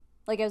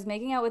like I was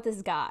making out with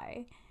this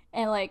guy,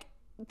 and like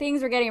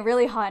things were getting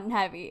really hot and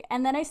heavy,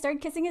 and then I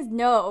started kissing his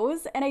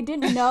nose, and I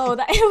didn't know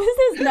that it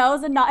was his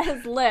nose and not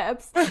his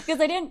lips, because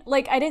I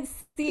didn't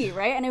see,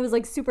 right, and it was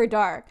like super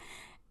dark.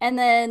 And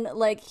then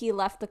like he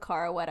left the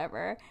car or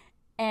whatever,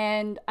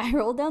 and I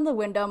rolled down the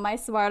window. My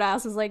smart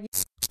ass was like,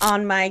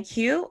 On my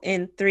cue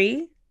in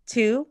 3,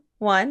 2,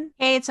 1.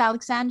 Hey, it's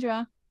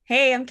Alexandra.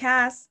 Hey, I'm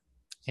Cass.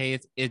 Hey,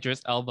 it's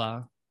Idris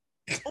Elba.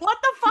 What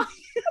the fuck?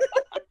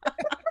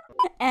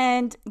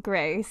 and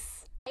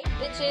Grace. Hey,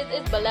 bitches,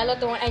 it's Balella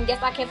Thorne, and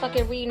yes, I can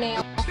fucking read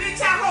now.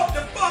 Bitch, I hope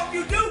the fuck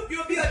you do.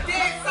 You'll be a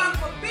dead son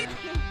of a bitch.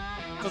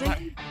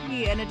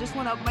 And it just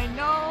went up my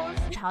nose.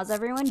 How's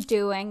everyone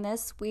doing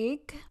this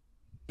week?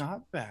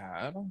 Not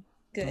bad.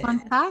 Good.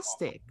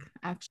 Fantastic,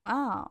 actually.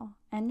 Oh,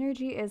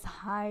 energy is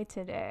high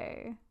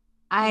today.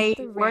 I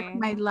the worked rain.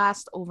 my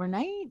last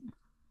overnight,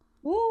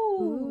 Ooh.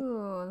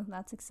 Ooh,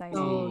 that's exciting.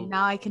 so Ooh.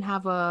 now I can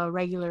have a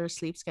regular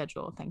sleep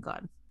schedule. Thank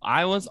God.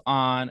 I was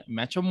on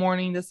Metro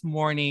Morning this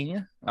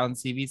morning on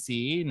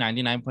CBC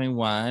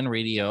 99.1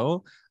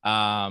 radio.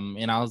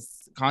 And I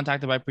was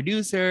contacted by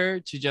producer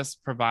to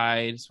just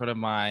provide sort of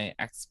my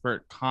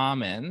expert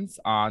comments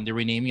on the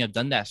renaming of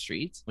Dundas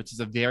Street, which is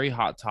a very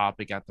hot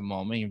topic at the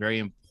moment, a very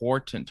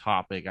important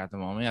topic at the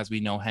moment. As we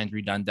know,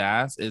 Henry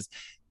Dundas is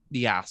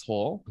the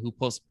asshole who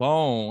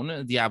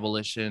postponed the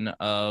abolition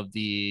of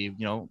the,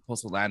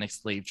 post-Atlantic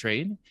slave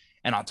trade.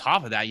 And on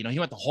top of that, he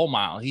went the whole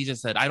mile. He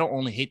just said, I don't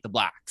only hate the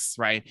blacks,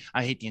 right?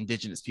 I hate the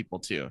indigenous people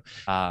too.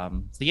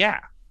 So yeah,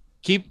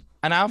 keep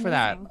an eye out for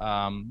that.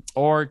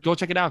 Or go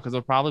check it out because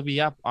it'll probably be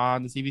up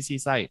on the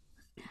CBC site.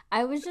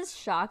 I was just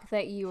shocked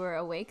that you were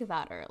awake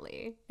that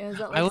early. It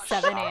was at I like was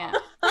 7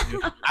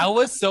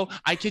 a.m.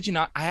 I kid you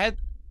not, I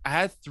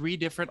had 3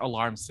 different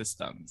alarm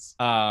systems.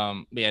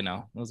 But yeah,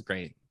 no, it was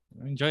great.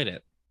 I enjoyed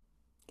it.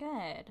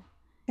 Good.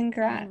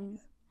 Congrats.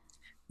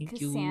 Thank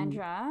you.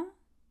 Cassandra,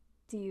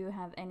 do you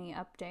have any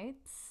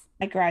updates?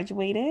 I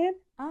graduated.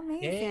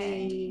 Amazing.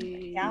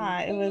 Yay.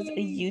 Yeah, it was a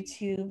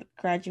YouTube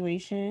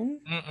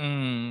graduation.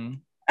 Mm-mm.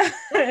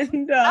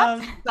 And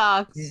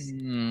Sucks.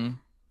 Mm-mm.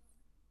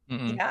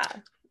 Mm-mm.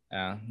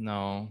 yeah,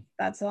 No.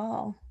 that's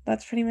all.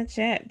 That's pretty much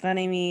it. But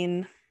I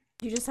mean,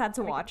 You just had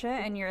to watch it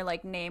and your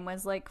like name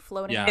was like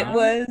floating Yeah. it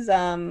around?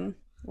 was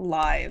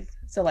live.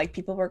 So like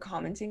people were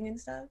commenting and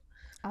stuff.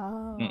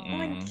 Oh.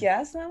 And I Mm.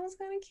 guess that was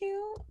kind of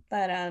cute.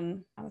 But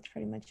that's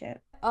pretty much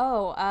it.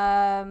 Oh,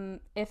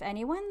 if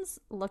anyone's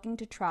looking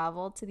to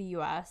travel to the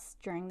US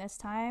during this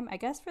time, I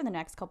guess for the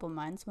next couple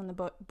months when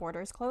the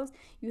borders close,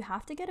 you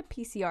have to get a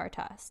PCR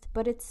test.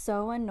 But it's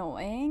so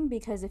annoying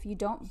because if you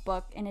don't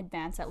book in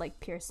advance at like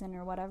Pearson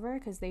or whatever,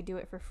 because they do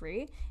it for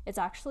free, it's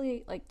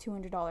actually like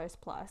 $200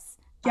 plus.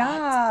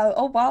 Yeah.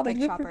 Oh wow, they like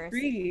do it for shoppers.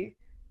 free.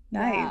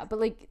 Nice. Yeah, but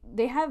like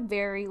they have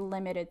very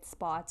limited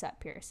spots at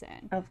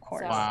Pearson. Of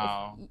course. So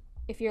Wow.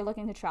 if you're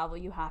looking to travel,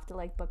 you have to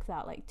like book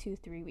that like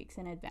 2-3 weeks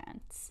in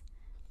advance.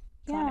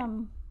 Got Yeah, it.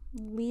 I'm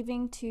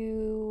leaving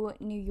to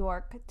New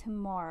York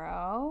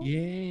tomorrow,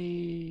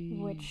 Yay.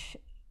 which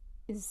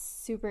is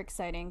super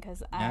exciting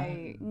because Yeah.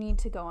 I need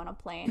to go on a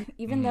plane.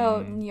 Even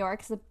though Mhm. New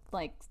York's a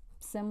like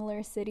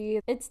similar city,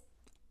 it's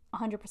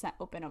 100%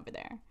 open over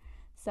there.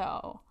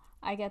 So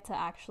I get to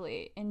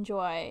actually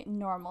enjoy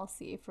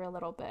normalcy for a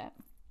little bit.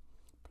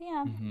 But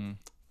yeah. Mhm.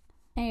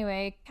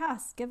 Anyway,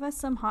 Cass, give us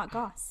some hot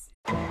goss.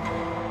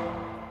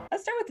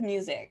 Let's start with the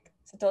music.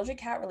 So Doja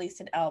Cat released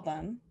an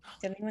album.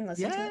 Did anyone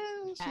listen to it?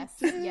 Yes,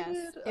 she did.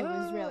 yes, it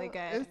was really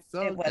good. It's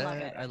so It was good.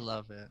 good. I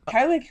love it.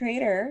 Tyler the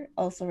Creator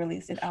also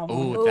released an album.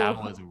 Oh, that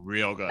was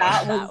real good.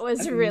 That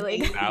was really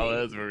amazing. good. That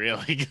was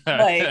really good.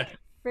 Like,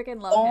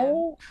 Freaking love him.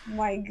 oh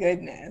my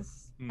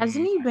goodness.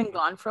 Hasn't he been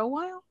gone for a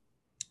while?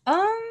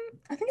 I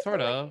think it's Sort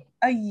been, of. like,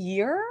 a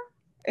year.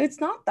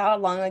 It's not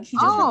that long. Like he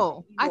just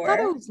Oh, I thought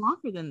it tour. was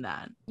longer than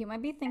that. You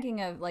might be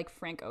thinking of like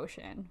Frank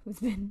Ocean, who's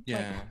been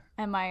Yeah.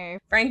 like MIA.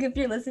 Frank, if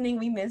you're listening,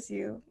 we miss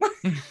you.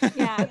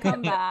 Yeah,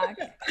 come back.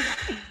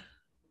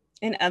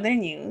 In other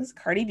news,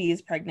 Cardi B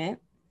is pregnant.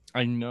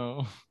 I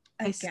know.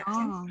 I Again.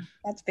 saw.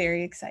 That's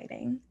very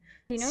exciting.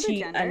 Do you know the She-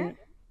 gender?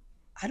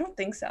 I don't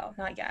think so.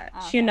 Not yet. Oh,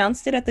 She okay.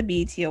 announced it at the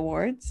BET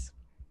Awards.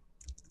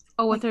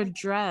 Oh, with her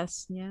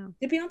dress. Yeah.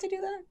 Did Beyonce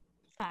do that?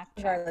 Fact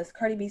check. Regardless,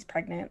 Cardi B's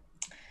pregnant.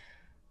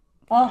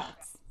 Oh,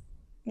 Congrats.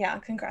 yeah.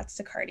 Congrats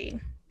to Cardi.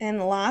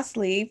 And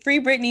lastly, free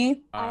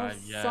Britney. I have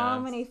so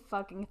many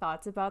fucking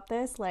thoughts about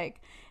this.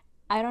 Like,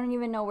 I don't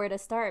even know where to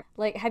start.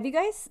 Like, have you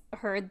guys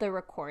heard the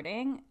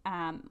recording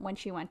when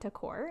she went to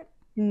court?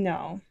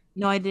 No.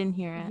 No, I didn't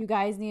hear You it.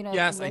 guys need to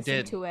Yes, I listen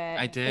did. to it.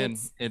 I did.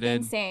 It's It did.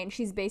 insane.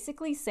 She's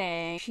basically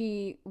saying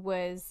she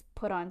was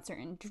put on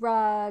certain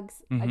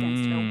drugs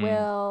against her Mhm.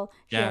 will.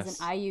 She has Yes.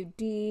 an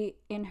IUD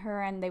in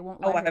her and they won't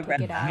Oh, let her I've read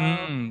take it that.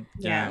 out. Mhm.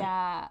 Yeah.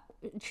 Yeah.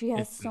 She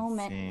has It's so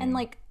many. insane. And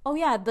like, oh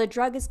yeah, the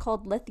drug is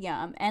called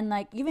lithium. And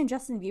like, even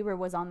Justin Bieber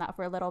was on that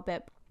for a little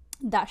bit.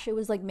 That shit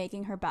was like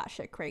making her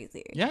batshit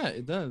crazy. Yeah,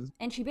 it does.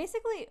 And she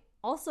basically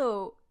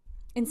also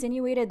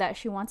insinuated that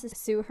she wants to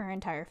sue her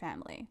entire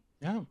family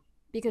Yeah.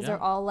 because Yeah.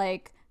 they're all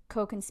like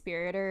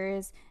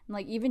co-conspirators, and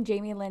like even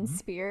Jamie Lynn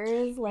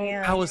Spears. Like,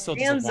 Yeah. I was so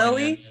And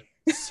disappointed.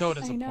 Zoe? So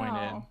disappointed.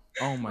 know.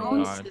 Oh my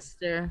Own god.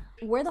 sister.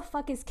 where the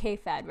fuck is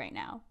K-Fed right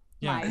now?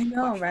 Yeah. My I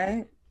know, question.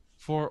 right?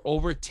 For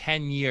over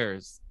 10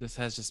 years, this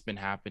has just been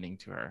happening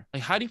to her.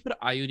 Like, how do you put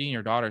IUD in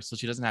your daughter so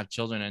she doesn't have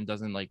children and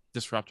doesn't like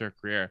disrupt her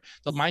career?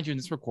 So, mind you, in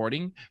this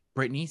recording,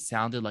 Britney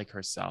sounded like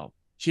herself.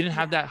 She didn't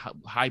have that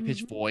high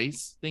pitched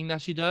voice thing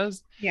that she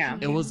does. Yeah.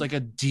 It was like a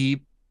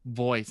deep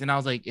voice. And I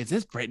was like, is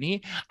this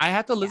Britney? I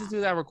had to listen to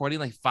that recording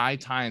like 5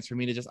 times for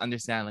me to just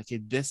understand, like, hey,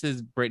 this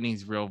is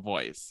Britney's real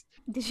voice.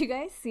 Did you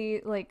guys see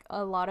like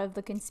a lot of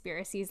the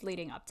conspiracies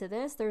leading up to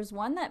this? There's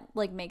one that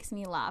like makes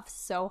me laugh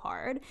so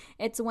hard.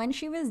 It's when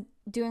she was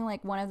doing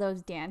like one of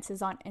those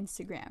dances on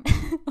Instagram.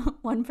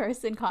 One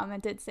person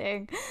commented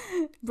saying,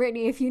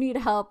 "Britney, if you need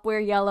help, wear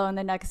yellow in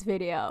the next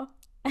video."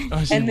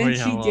 Oh, And then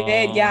she wore did.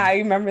 yellow. Yeah, I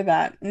remember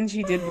that. And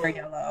she did wear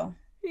yellow.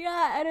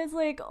 Yeah, and it's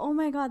like, oh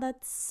my god,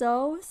 that's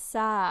so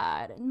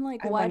sad. And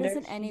like, I why wonder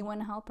doesn't if she- anyone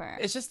help her?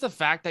 It's just the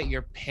fact that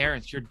your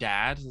parents, your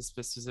dad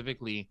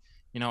specifically,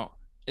 you know,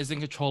 is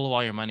in control of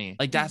all your money.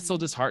 Like, that's so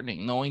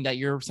disheartening, knowing that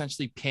you're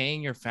essentially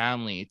paying your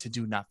family to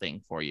do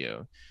nothing for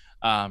you,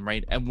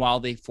 right? And while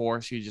they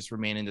force you to just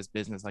remain in this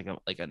business like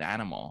an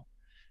animal,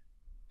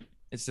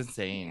 it's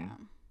insane.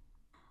 Yeah.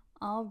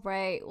 All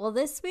right. Well,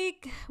 this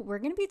week we're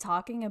going to be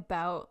talking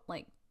about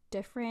like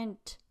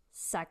different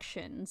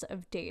sections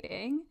of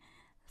dating.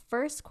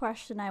 First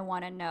question I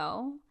want to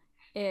know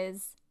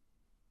is,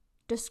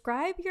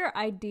 describe your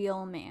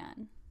ideal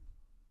man.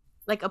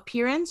 Like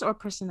appearance or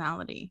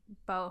personality?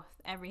 Both,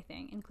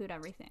 everything, include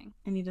everything.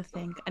 I need to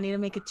think. I need to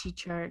make a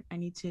T-chart. I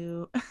need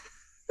to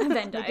A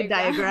Venn make a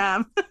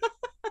diagram.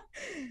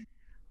 diagram.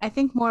 I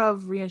think more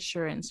of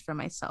reassurance for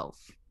myself.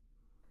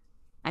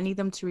 I need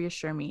them to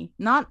reassure me.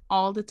 Not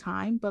all the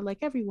time, but like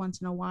every once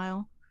in a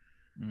while.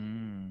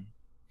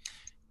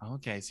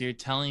 Okay, so you're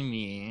telling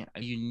me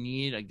you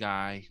need a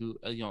guy who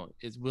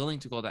is willing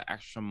to go that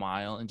extra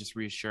mile and just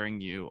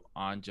reassuring you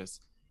on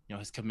just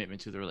his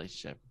commitment to the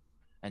relationship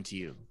and to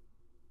you.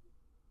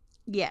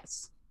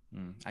 Yes.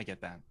 I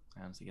get that.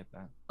 I honestly get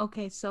that.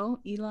 Okay, so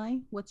Eli,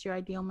 what's your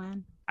ideal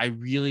man? I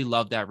really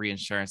love that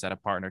reassurance that a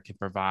partner can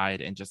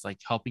provide and just like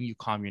helping you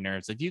calm your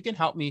nerves. If you can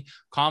help me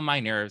calm my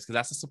nerves, because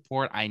that's the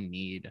support I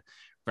need,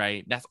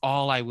 right? That's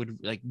all I would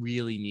like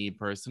really need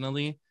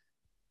personally.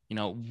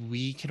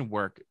 We can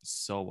work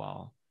so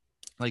well.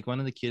 Like, one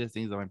of the cutest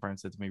things that my partner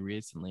said to me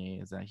recently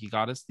is that he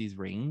got us these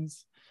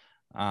rings.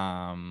 No,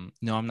 I'm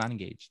not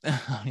engaged.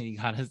 He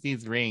got us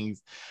these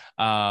rings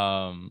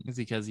it's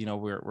because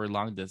we're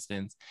long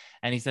distance,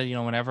 and he said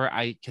whenever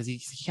because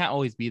he can't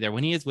always be there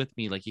when he is with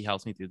me, like he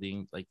helps me through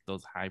things like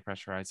those high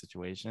pressurized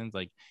situations.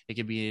 Like, it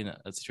could be in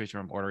a situation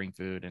where I'm ordering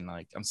food and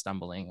like I'm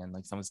stumbling and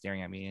like someone's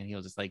staring at me, and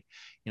he'll just like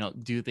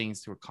do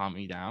things to calm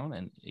me down.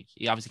 And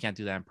he obviously can't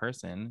do that in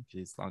person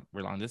because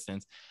we're long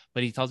distance,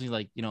 but he tells me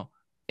like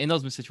in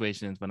those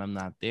situations when I'm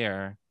not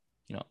there,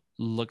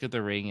 look at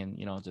the ring and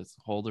just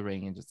hold the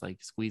ring and just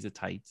like squeeze it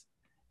tight,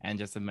 and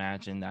just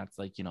imagine that's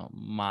like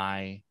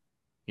my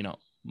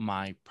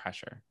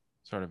pressure,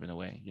 sort of, in a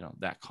way,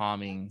 that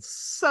calming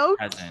So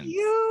presence.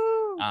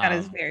 cute. That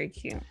is very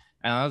cute.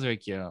 And that was very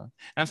cute. And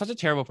I'm such a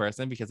terrible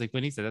person because like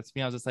when he said that to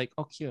me, I was just like,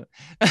 oh, cute.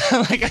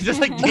 Like, I just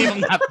like gave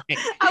him that thing.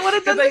 I would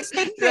have done Like, the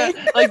same yeah,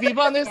 thing. like,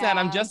 people understand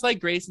I'm Yeah. just like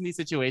Grace in these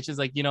situations.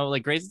 Like,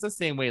 like Grace is the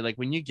same way. Like,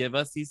 when you give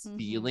us these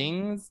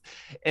feelings,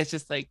 it's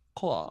just like,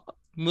 cool.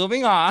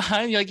 Moving on.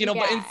 Like, but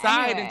Yeah,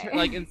 inside, anyway.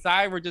 like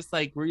inside, we're just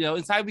like, we're,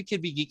 inside we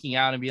could be geeking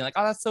out and being like,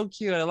 oh, that's so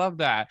cute. I love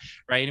that.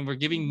 Right. And we're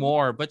giving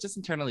more, but just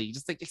internally,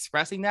 just like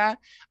expressing that,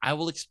 I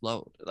will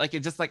explode. Like,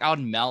 it just like, I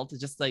would melt.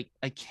 It's just like,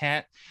 I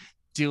can't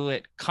do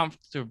it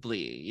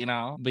comfortably,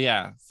 But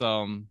yeah,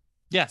 so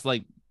yes,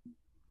 like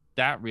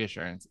that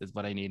reassurance is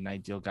what I need in an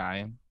ideal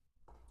guy.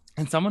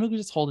 And someone who can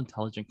just hold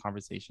intelligent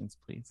conversations,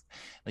 please.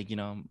 Like,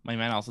 my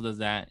man also does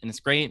that, and it's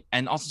great,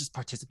 and also just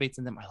participates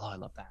in them. I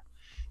love that.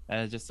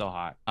 That is just so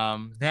hot.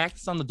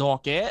 Next on the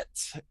docket,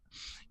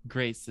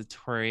 Grace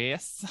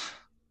Sartorius.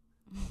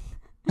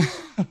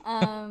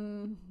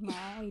 My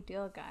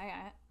ideal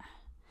guy.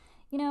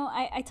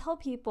 I tell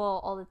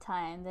people all the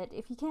time that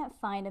if you can't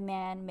find a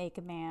man, make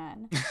a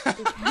man.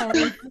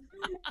 Because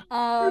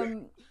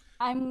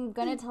I'm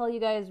gonna tell you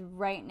guys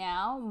right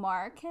now,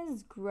 Mark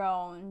has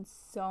grown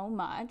so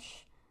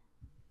much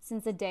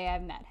since the day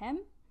I've met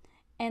him.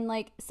 And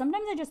like,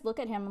 sometimes I just look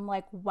at him, I'm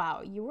like,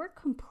 wow, you were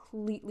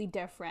completely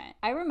different.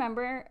 I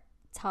remember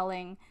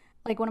telling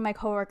like one of my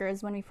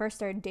coworkers when we first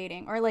started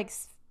dating, or like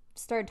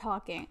started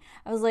talking,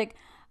 I was like,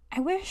 I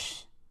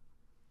wish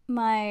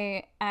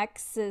my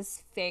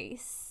ex's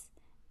face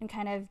and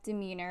kind of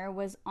demeanor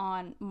was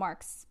on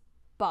Mark's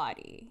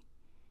body,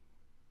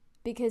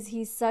 because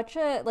he's such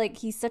a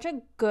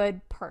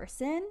good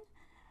person,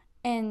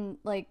 and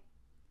like,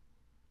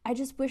 I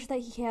just wish that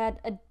he had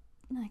a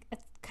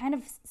kind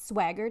of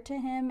swagger to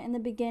him in the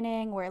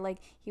beginning, where like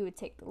he would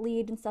take the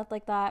lead and stuff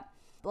like that.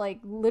 Like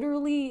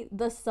literally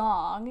the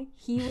song,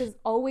 he was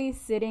always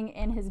sitting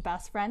in his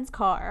best friend's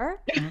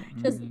car,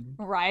 just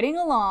riding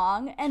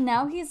along. And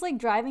now he's like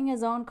driving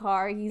his own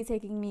car. He's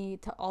taking me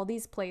to all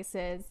these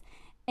places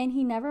and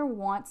he never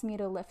wants me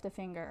to lift a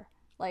finger.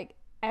 Like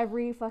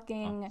every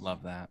fucking,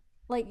 Love that.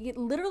 like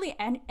literally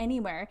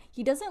anywhere.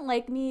 He doesn't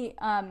like me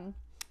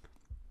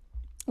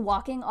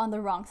walking on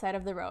the wrong side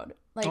of the road.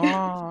 Like,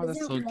 Oh, that's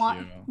so cute.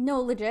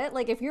 No, legit.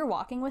 Like, if you're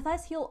walking with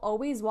us, he'll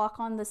always walk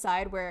on the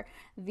side where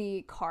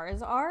the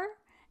cars are,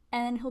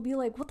 and he'll be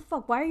like, "What the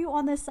fuck? Why are you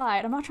on this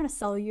side? I'm not trying to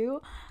sell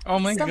you." Oh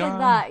my Stuff God. like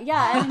that.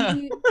 Yeah, and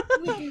he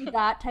would do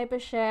that type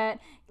of shit.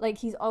 Like,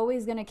 he's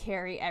always gonna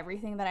carry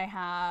everything that I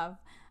have.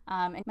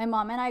 And my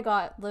mom and I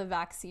got the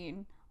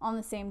vaccine on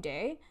the same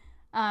day,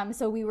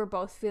 so we were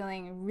both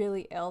feeling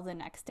really ill the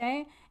next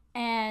day,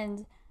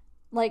 and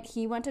like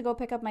he went to go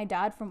pick up my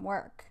dad from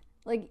work.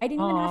 Like I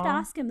didn't even have to Aw.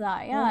 ask him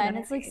that. Yeah, and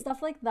it's like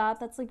stuff like that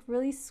that's like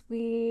really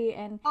sweet,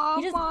 and Aw,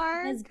 he just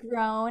Mark. has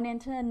grown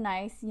into a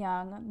nice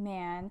young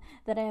man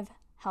that I have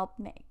helped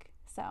make.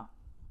 So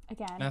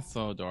again, That's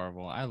so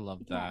adorable. I love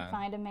you can't that.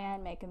 find a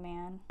man, make a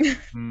man.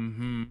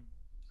 Mm-hmm.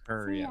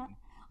 Hurry yeah. up.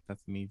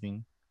 That's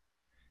amazing.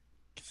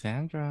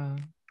 Cassandra.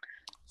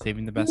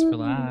 Saving the best for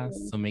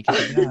last. So make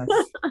it the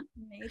best.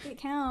 Make it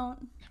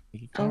count.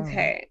 Make it count.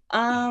 Okay.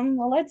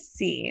 Well, let's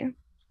see.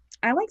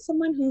 I like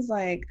someone who's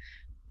like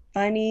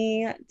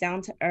funny,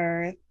 down to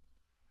earth,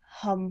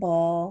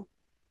 humble,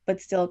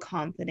 but still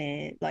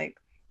confident, like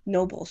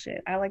no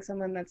bullshit. I like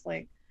someone that's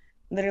like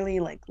literally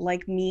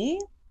like me,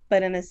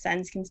 but in a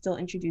sense can still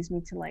introduce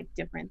me to like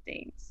different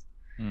things.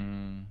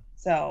 Mm.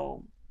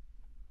 So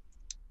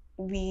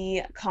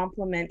we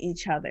complement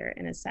each other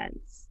in a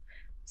sense.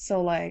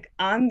 So like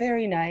I'm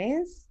very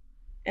nice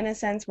in a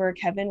sense where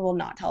Kevin will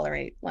not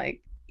tolerate,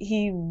 like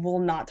he will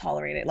not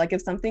tolerate it. Like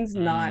if something's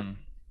not,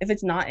 if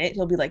it's not it,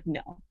 he'll be like,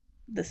 no,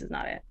 this is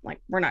not it.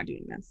 Like we're not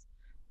doing this.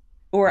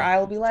 Or I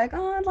will be like,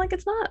 oh, like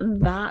it's not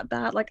that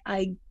bad. Like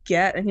I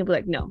get, and he'll be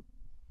like, no.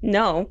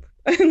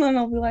 And then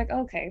I'll be like,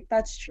 okay,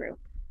 that's true.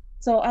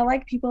 So I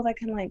like people that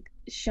can like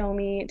show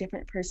me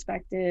different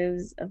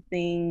perspectives of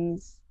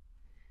things.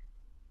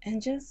 And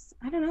just,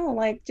 I don't know,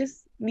 like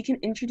just we can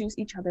introduce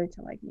each other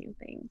to like new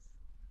things.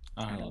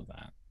 Oh, I love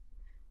that.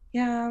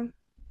 Yeah.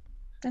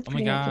 That's Oh my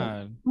pretty much it.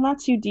 God. Not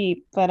too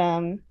deep, but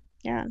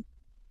yeah.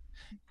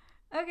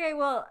 Okay,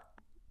 well,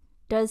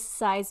 does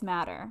size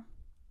matter?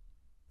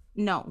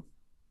 No.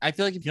 I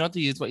feel like if you don't have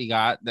to use what you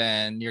got,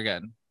 then you're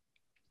good.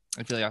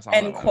 I feel like that's all.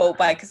 End quote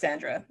by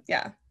Cassandra.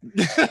 Yeah.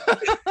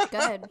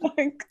 Good.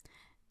 Like,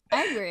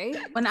 I agree.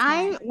 When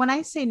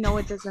I say no,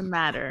 it doesn't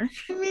matter.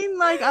 I mean,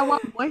 like I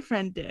want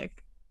boyfriend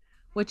dick,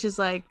 which is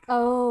like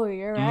Oh,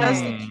 you're right.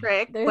 does the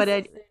trick, but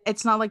There's-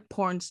 it's not like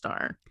porn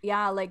star.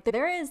 Yeah, like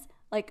there is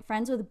like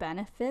friends with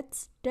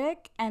benefits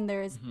dick and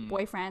there's Mhm.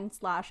 boyfriend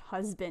 /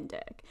 husband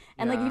dick.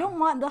 And like Yeah. you don't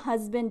want the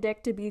husband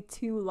dick to be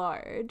too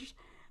large.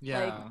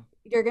 Yeah.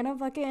 You're gonna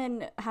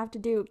fucking have to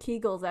do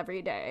Kegels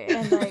every day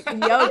and like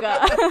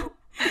yoga.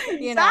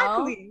 You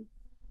know? Exactly.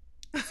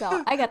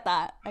 So I get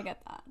that.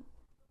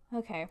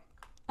 Okay.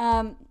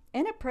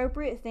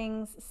 Inappropriate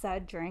things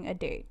said during a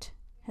date.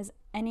 Has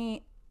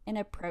any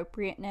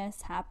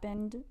inappropriateness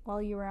happened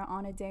while you were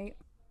on a date?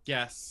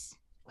 Yes.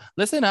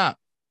 Listen up,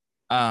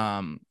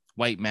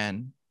 white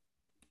men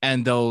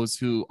and those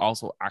who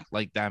also act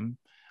like them,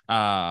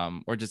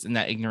 or just in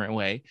that ignorant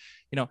way.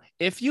 You know,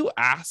 if you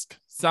ask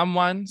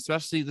someone,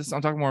 especially this,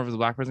 I'm talking more of a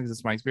black person because this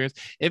is my experience.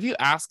 If you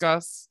ask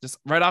us just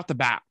right off the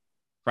bat,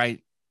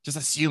 right, just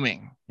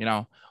assuming, you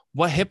know,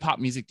 what hip hop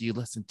music do you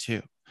listen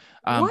to?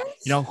 What?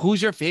 You know,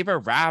 who's your favorite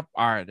rap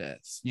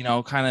artist, you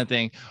know, kind of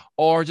thing.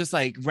 Or just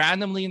like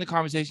randomly in the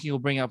conversation, you'll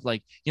bring up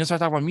like, you know, start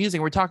talking about music.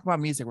 We're talking about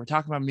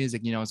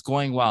music, you know, it's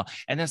going well.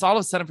 And then it's all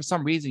of a sudden, for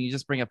some reason, you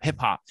just bring up hip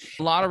hop.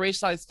 A lot of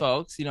racialized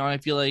folks, you know, I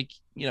feel like,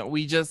 you know,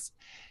 we just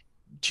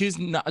choose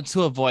not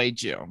to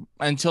avoid you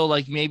until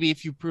like maybe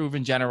if you prove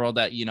in general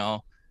that, you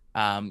know,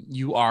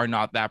 you are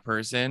not that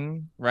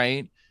person,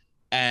 right?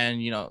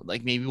 And, you know,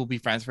 like maybe we'll be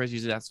friends first.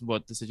 Usually that's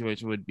what the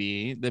situation would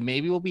be. Then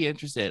maybe we'll be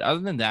interested. Other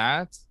than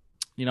that,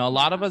 you know, a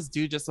lot of us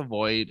do just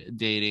avoid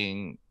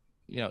dating,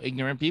 you know,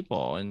 ignorant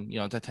people. And, you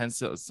know, that tends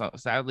to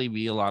sadly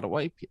be a lot of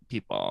white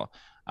people,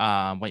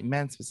 white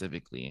men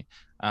specifically.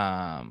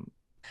 I've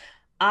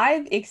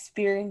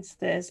experienced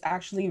this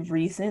actually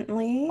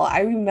recently. I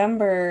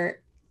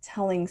remember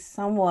telling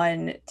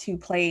someone to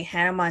play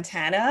Hannah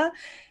Montana,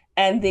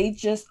 and they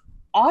just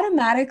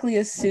automatically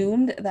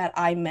assumed that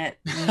I meant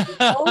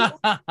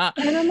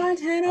Hannah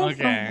Montana.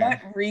 Okay. For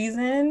what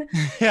reason?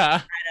 Yeah.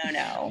 I don't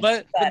know.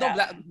 But no,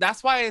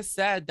 that's why I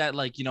said that,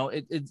 like, you know,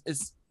 it's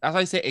that's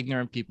why I say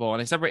ignorant people,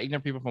 and I separate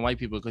ignorant people from white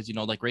people because, you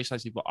know, like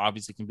racialized people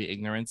obviously can be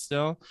ignorant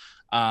still.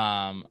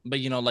 But,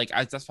 you know, like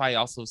that's why I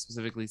also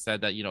specifically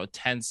said that, you know, it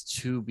tends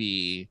to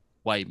be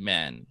white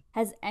men.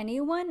 Has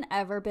anyone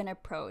ever been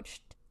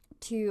approached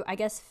to, I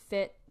guess,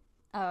 fit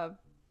a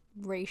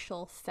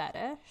racial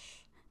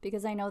fetish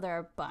Because I know there are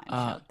a bunch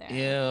out there.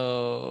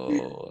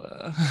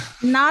 Ew.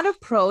 Not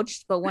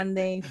approached, but when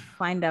they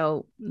find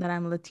out that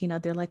I'm Latina,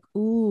 they're like,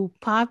 "Ooh,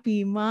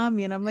 papi,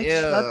 mommy," and I'm like,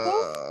 "Shut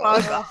the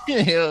fuck up."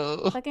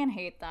 Ew. Fucking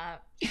hate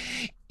that.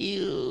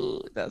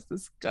 Ew, that's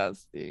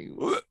disgusting.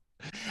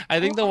 I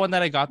think the one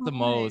that I got the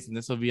most, and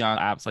this will be on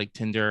apps like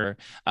Tinder,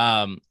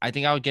 I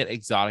think I would get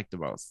exotic the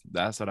most.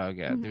 That's what I would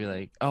get. They'd be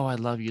like, "Oh, I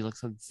love you. You look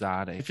so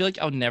exotic." I feel like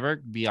I'll never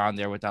be on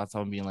there without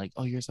someone being like,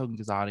 "Oh, you're so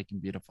exotic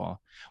and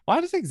beautiful." Why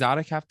does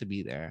exotic have to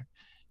be there?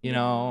 You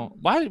know,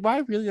 why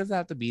really does it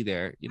have to be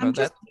there? You know, I'm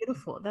just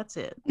beautiful. That's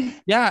it.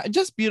 yeah,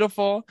 just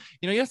beautiful.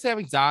 You know, you have to have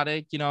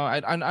exotic. You know,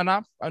 I'm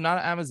not an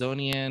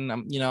Amazonian.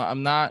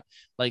 I'm not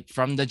like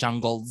from the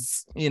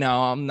jungles. You know,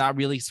 I'm not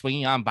really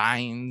swinging on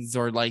vines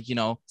or like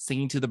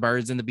singing to the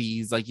birds and the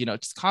bees. Like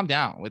just calm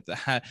down with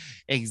the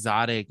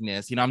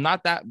exoticness. You know, I'm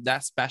not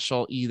that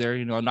special either.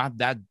 You know, I'm not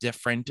that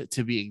different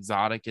to be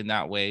exotic in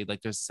that way.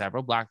 Like there's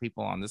several Black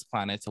people on this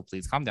planet, so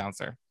please calm down,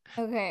 sir.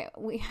 Okay,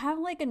 we have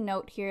like a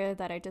note here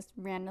that I just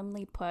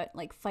randomly put,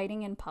 like,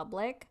 fighting in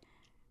public.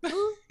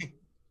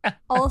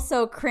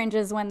 Also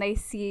cringes when they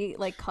see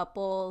like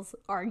couples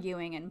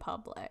arguing in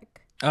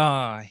public. Oh,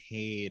 I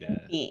hate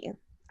it. Me.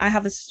 I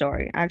have a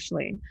story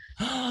actually.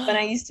 When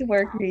I used to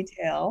work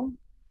retail,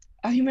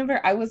 I remember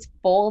I was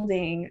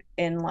folding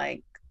in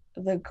like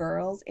the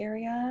girls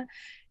area,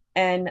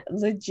 and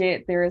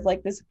legit there was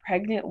like this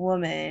pregnant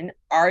woman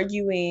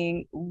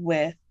arguing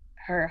with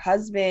her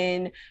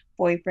husband,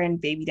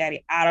 boyfriend, baby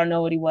daddy, I don't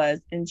know what he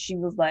was, and she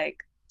was like,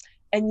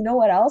 and you know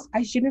what else?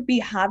 I shouldn't be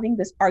having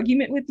this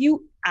argument with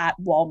you at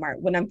Walmart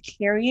when I'm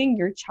carrying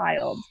your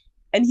child.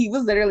 And he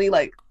was literally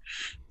like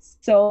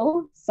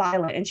so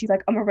silent. And she's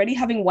like, I'm already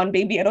having one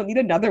baby. I don't need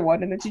another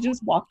one. And then she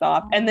just walked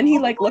off. And then he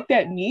like looked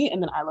at me,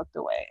 and then I looked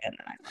away. And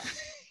then I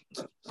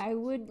left. I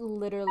would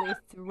literally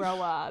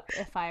throw up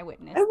if I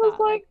witnessed I was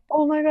that. like,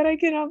 oh my God, I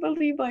cannot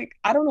believe, like,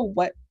 I don't know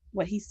what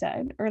he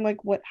said or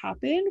like what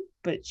happened,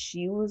 but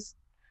she was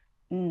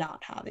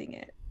not having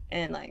it.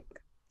 And like,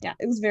 yeah,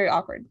 it was very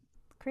awkward.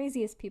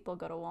 Craziest people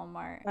go to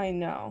Walmart. I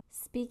know.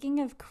 Speaking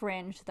of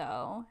cringe,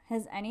 though,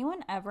 has anyone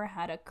ever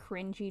had a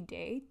cringy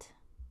date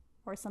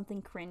or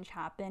something cringe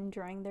happen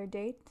during their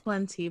date?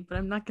 Plenty, but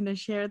I'm not gonna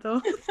share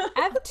those.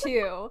 I have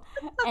two,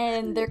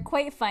 and they're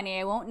quite funny.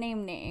 I won't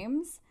name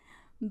names,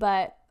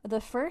 but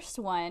the first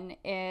one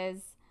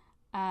is,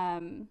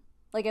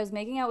 like, I was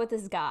making out with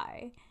this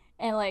guy,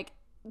 and like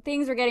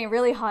things were getting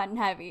really hot and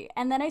heavy,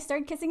 and then I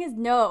started kissing his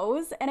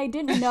nose, and I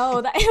didn't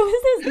know that it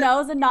was his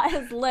nose and not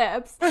his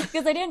lips,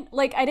 because I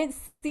didn't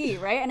see,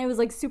 right? And it was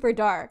like super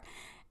dark.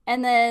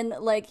 And then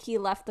like he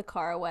left the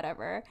car or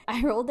whatever.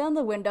 I rolled down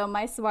the window.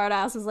 My smart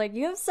ass was like,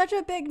 "You have such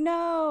a big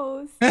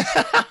nose." And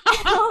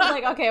I was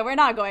like, okay, we're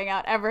not going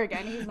out ever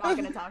again. He's not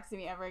gonna talk to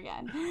me ever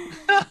again.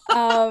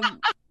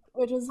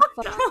 Which was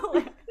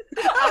fun.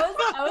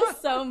 I was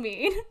so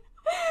mean.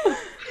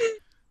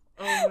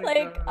 Oh my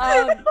Like,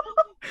 God.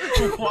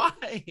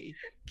 Why?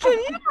 Can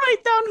you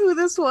write down who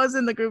this was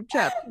in the group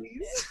chat,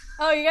 please?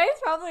 oh, you guys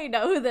probably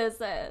know who this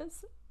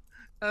is.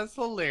 That's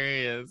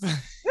hilarious.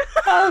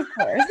 Of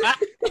course.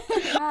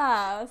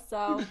 Yeah,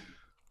 so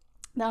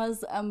that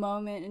was a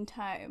moment in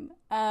time.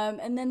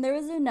 And then there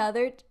was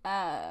another,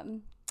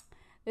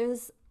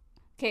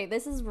 okay,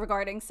 this is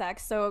regarding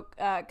sex. So,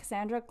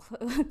 Cassandra,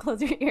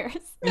 close your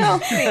ears. No,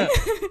 please.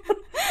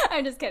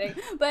 I'm just kidding.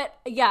 But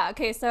yeah,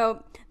 okay,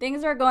 so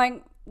things are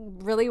going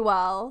really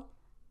well.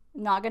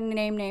 Not gonna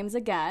name names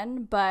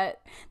again,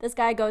 but this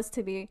guy goes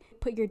to me,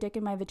 "Put your dick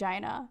in my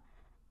vagina."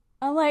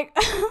 I'm like,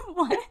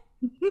 what?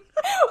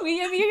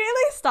 We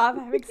immediately stop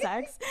having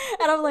sex,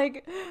 and I'm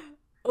like,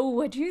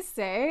 what'd you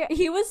say?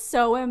 He was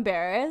so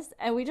embarrassed,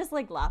 and we just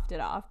like laughed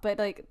it off. But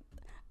like,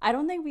 I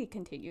don't think we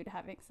continued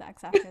having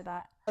sex after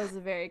that. It was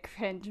a very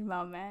cringe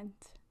moment.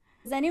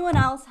 Does anyone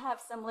else have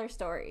similar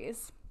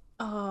stories?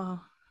 Oh,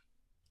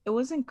 it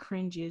wasn't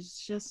cringy. It's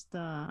just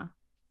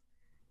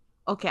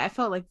okay, I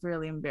felt like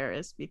really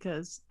embarrassed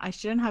because I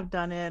shouldn't have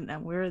done it,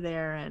 and we were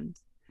there, and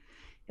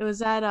it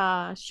was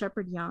at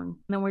Shepherd Young, and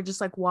then we're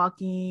just like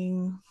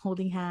walking,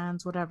 holding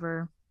hands,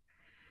 whatever,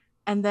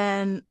 and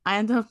then I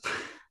end up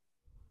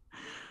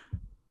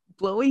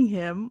blowing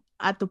him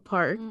at the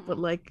park, but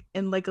like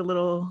in like a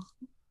little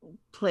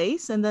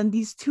place, and then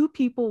these two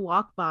people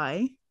walk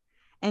by,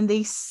 and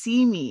they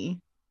see me.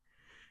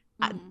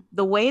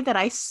 The way that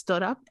I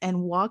stood up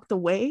and walked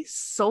away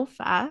so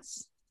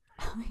fast.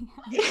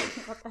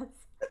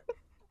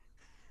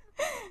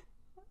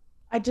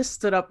 I just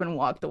stood up and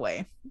walked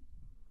away.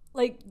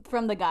 Like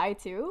from the guy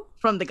too?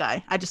 From the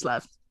guy. I just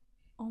left.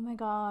 Oh my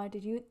God.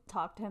 Did you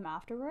talk to him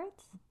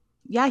afterwards?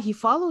 Yeah, he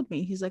followed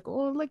me. He's like,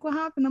 "Oh, like what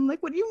happened?" I'm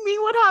like, "What do you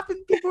mean what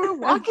happened? People were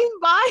walking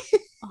by."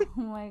 Oh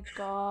my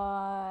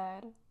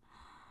God.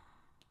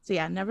 So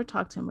yeah, never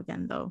talked to him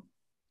again though.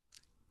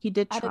 He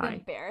did Out of try.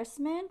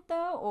 embarrassment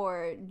though,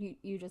 or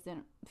you just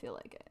didn't feel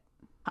like it?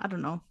 I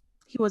don't know.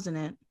 He wasn't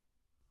it.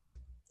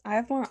 I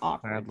have more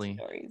awkward Sadly.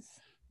 stories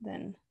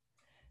than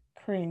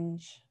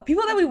cringe.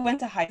 People that we went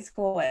to high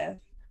school with,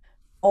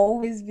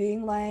 always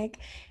being like,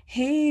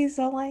 hey,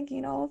 so like,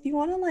 if you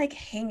want to like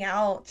hang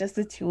out, just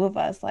the two of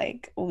us,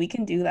 like we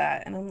can do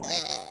that. And I'm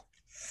like,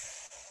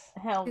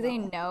 Hell Do they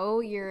no. know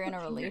you're in a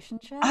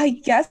relationship? I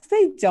guess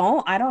they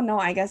don't. I don't know.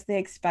 I guess they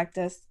expect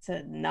us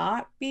to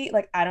not be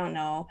like, I don't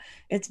know.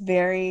 It's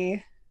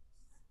very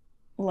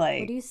What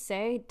do like you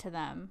say to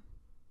them?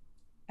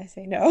 I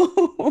say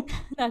no.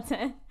 That's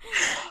it.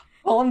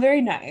 Well, I'm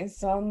very nice.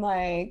 So I'm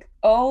like,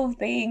 oh,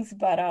 thanks,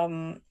 but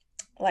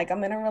like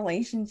I'm in a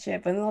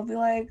relationship, and they'll be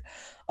like,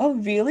 oh,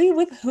 really?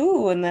 With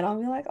who? And then I'll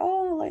be like,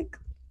 oh, like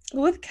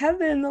with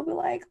Kevin. They'll be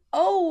like,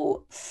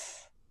 oh,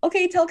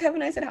 okay, tell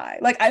Kevin I said hi.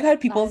 Like I've had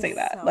That people is say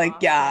that. so Like,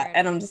 yeah,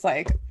 and awkward. I'm just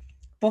like,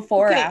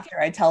 before or Okay, after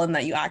I tell them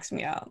that you asked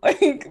me out.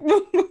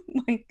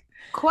 Like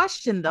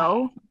question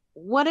though.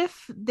 What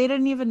if they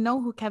didn't even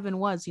know who Kevin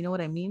was? You know what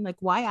I mean? Like,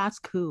 why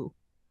ask who?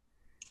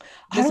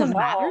 I Does it don't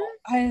matter?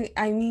 know.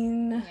 I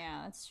mean,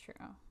 Yeah, that's true.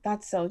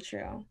 that's so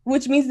true.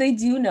 Which means they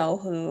do know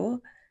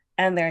who,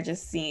 and they're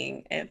just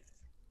seeing if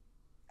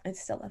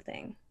it's still a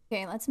thing.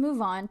 Okay, let's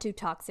move on to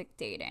toxic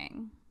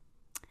dating.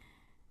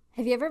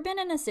 Have you ever been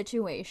in a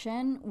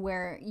situation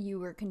where you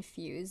were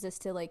confused as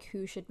to like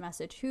who should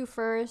message who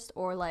first,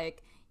 or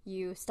like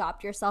you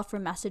stopped yourself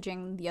from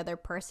messaging the other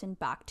person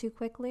back too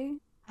quickly?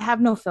 I have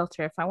no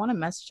filter. If I want to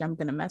message, I'm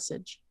gonna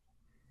message.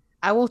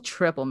 I will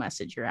triple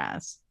message your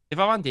ass. If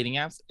I'm on dating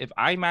apps, if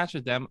I match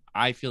with them,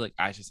 I feel like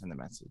I should send a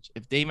message.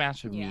 If they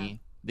match with Yeah.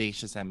 me, they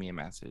should send me a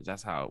message.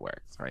 That's how it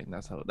works, right?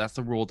 That's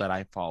the rule that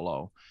I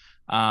follow.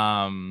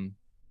 Um,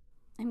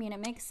 I mean, it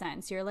makes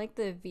sense. You're like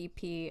the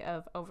VP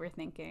of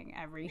overthinking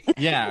everything.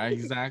 yeah,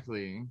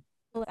 exactly.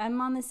 Well, I'm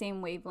on the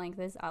same wavelength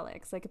as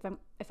Alex. Like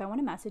if I want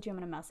to message you, I'm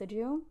gonna message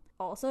you.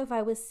 Also, if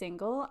I was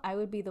single, I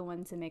would be the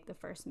one to make the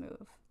first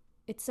move.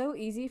 It's so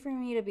easy for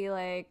me to be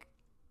like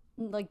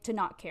to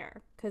not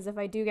care, because if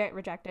I do get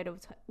rejected,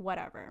 it's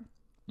whatever.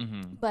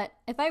 Hmm. But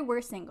if I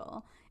were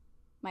single,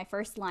 my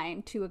first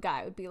line to a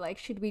guy would be like,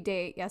 "Should we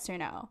date? Yes or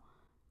no?"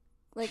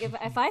 Like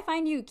if I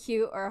find you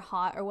cute or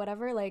hot or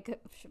whatever, like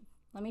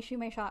let me shoot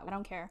my shot. I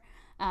don't care.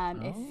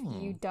 If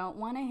you Oh. don't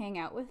want to hang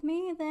out with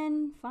me,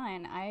 then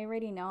fine. I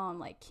already know I'm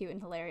like cute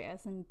and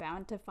hilarious and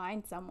bound to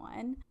find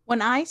someone.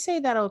 When I say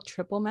that I'll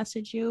triple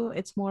message you,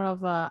 it's more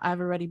of a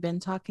I've already been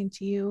talking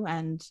to you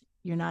and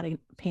you're not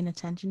paying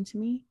attention to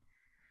me.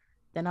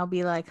 Then I'll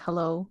be like,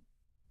 "Hello,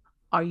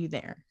 are you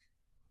there?"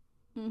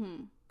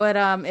 Mm-hmm. But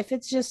if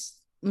it's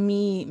just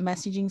me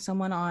messaging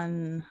someone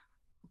on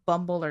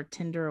Bumble or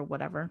Tinder or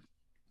whatever,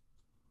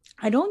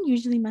 I don't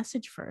usually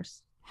message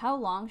first. How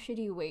long should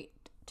you wait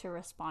to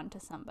respond to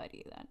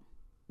somebody then?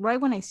 Right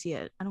when I see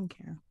it, I don't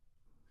care.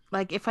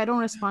 Like if I don't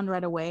respond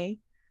right away,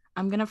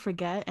 I'm gonna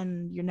forget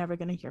and you're never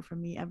gonna hear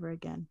from me ever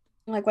again.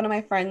 Like one of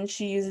my friends,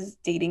 she uses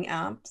dating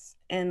apps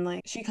and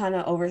like she kind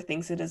of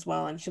overthinks it as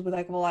well. And she'll be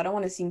like, well, I don't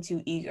want to seem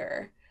too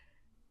eager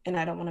and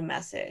I don't want to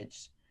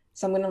message.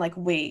 So I'm gonna like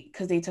wait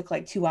because they took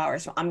like 2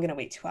 hours. So I'm gonna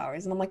wait 2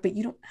 hours. And I'm like, but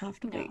you don't have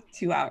to No. wait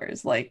 2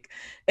 hours. Like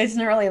it's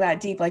not really that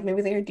deep. Like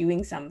maybe they're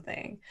doing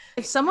something.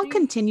 If someone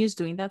continues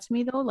doing that to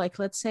me though, like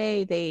let's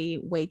say they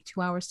wait 2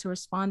 hours to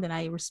respond and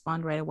I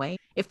respond right away.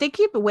 If they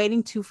keep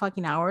waiting 2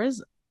 fucking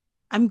hours,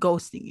 I'm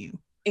ghosting you.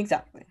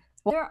 Exactly.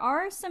 There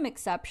are some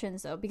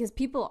exceptions though, because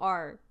people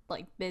are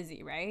like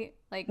busy, right?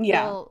 Like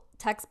Yeah. they'll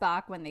text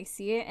back when they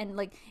see it, and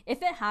like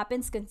if it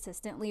happens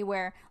consistently,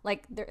 where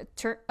like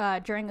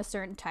during a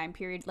certain time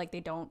period, like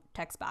they don't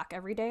text back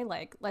every day.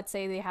 Like let's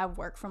say they have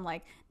work from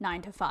like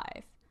 9 to 5,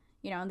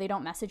 and they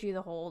don't message you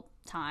the whole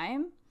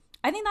time.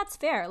 I think that's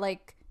fair.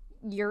 Like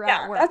you're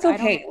Yeah, at work. that's I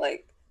don't. okay.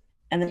 Like,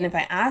 and then Yeah. if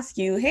I ask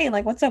you, hey,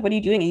 like, what's up? What are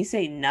you doing? And you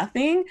say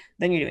nothing,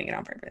 then you're doing it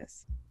on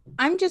purpose.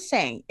 I'm just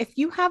saying, if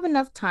you have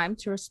enough time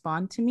to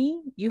respond to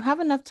me, you have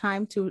enough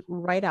time to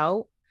write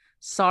out,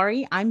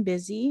 sorry, I'm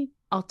busy.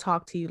 I'll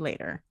talk to you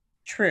later.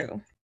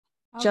 True.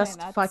 Okay,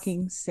 Just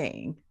fucking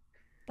saying.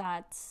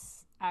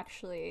 That's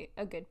actually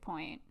a good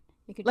point.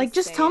 You could Like,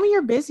 just say tell it. me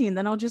you're busy and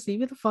then I'll just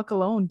leave you the fuck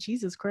alone.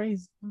 Jesus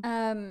Christ.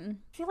 I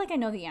feel like I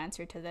know the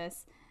answer to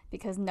this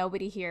because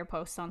nobody here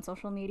posts on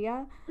social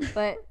media,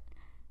 but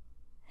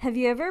have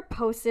you ever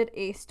posted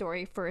a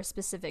story for a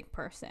specific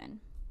person?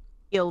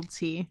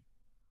 Guilty.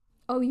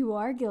 Oh, you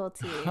are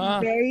guilty. Huh.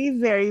 Very,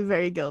 very,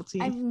 very guilty.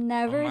 I've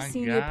never my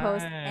seen you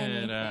post God.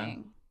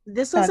 anything.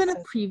 This was in That's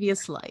a so-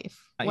 previous life.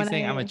 You're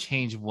saying I'm a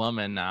changed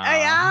woman now. I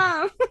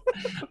am.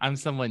 I'm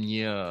someone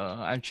new.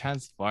 I'm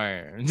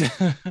transformed.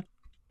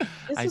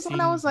 This I've was when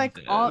I was seen like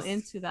all this.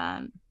 into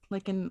that,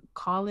 like in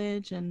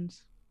college and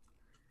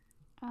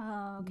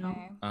Oh, No.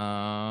 okay.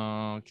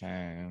 Oh,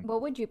 okay.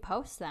 What would you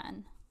post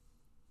then?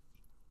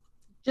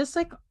 just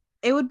like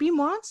it would be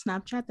more on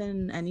Snapchat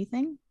than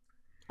anything.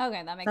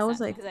 Okay, that makes That was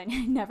sense like- because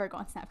I never go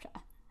on Snapchat.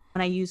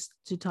 When I used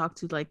to talk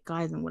to like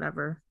guys and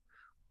whatever.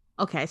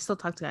 Okay, I still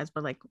talk to guys,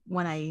 but like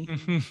when I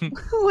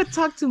would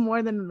talk to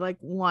more than like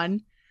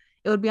one,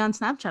 it would be on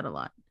Snapchat a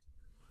lot.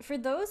 For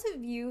those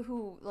of you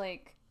who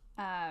like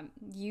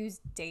use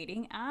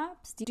dating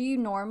apps, do you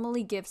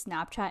normally give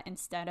Snapchat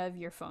instead of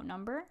your phone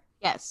number?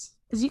 Yes,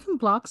 because you can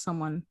block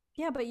someone.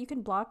 Yeah, but you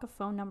can block a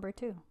phone number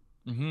too.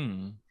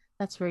 Hmm.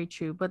 That's very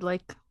true. But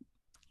like,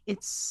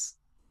 it's,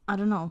 I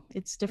don't know,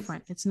 it's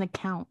different. It's an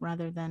account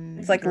rather than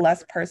It's like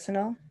less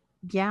personal.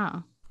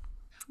 yeah.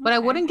 But I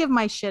Okay. wouldn't give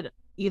my shit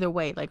either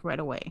way, like right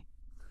away.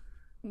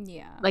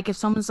 Yeah. Like if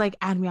someone's like,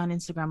 add me on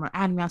Instagram or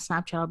add me on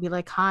Snapchat, I'll be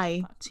like,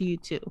 hi to you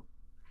too.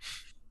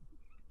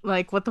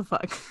 Like, what the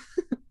fuck?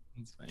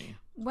 It's funny.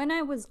 When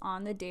I was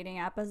on the dating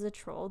app as a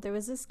troll, there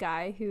was this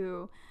guy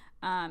who,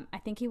 I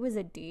think he was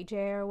a DJ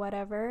or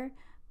whatever.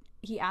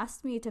 He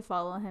asked me to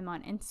follow him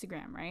on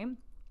Instagram, right?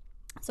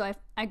 So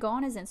I go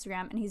on his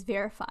Instagram and he's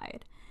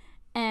verified.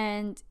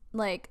 And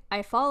like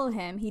I follow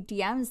him, he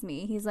DMs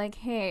me. He's like,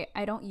 "Hey,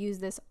 I don't use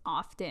this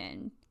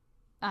often.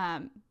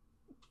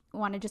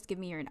 Want to just give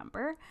me your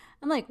number?"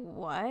 I'm like,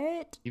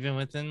 "What?" Even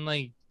within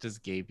like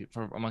just gay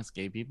people, amongst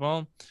gay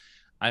people,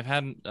 I've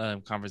had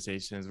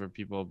conversations where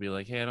people will be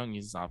like, "Hey, I don't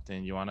use this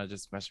often. You want to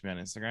just message me on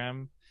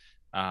Instagram?"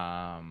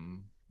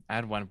 I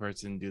had one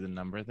person do the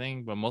number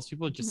thing, but most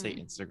people just say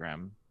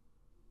Instagram.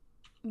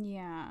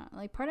 Yeah,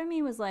 like part of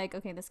me was like,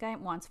 okay, this guy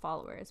wants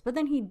followers, but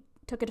then he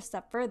took it a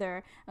step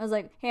further. I was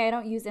like, hey, I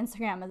don't use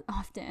Instagram as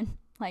often.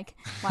 Like,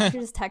 why don't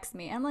you just text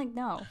me? I'm like,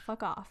 no,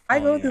 fuck off. I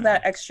Oh, go yeah. through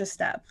that extra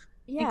step.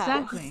 Yeah,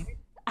 Exactly.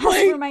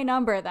 ask for my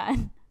number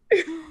then.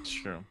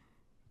 True.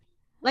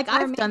 Like Or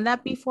I've done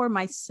that before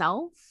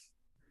myself,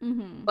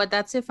 Mm-hmm. but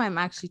that's if I'm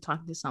actually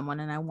talking to someone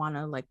and I want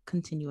to like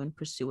continue and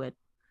pursue it.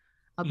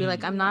 I'll be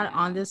like, I'm not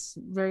on this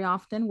very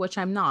often, which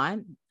I'm not,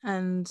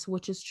 and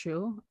which is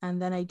true.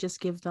 And then I just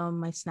give them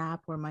my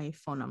Snap or my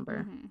phone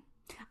number. Mm-hmm.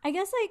 I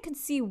guess I could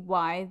see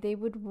why they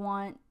would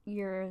want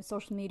your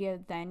social media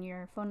than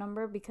your phone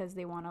number, because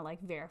they want to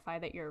like verify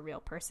that you're a real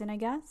person. I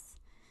guess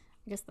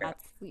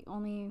that's the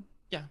only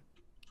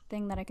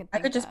thing that I could I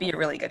think could just of. be a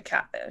really good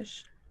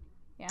catfish.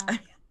 Yeah.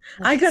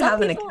 I could Some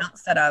have an people- account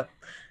set up.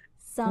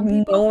 Some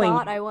people knowing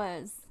thought I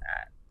was.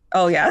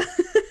 Oh yeah.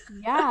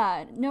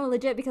 Yeah, no,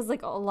 legit, because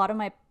like a lot of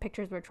my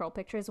pictures were troll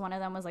pictures. One of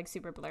them was like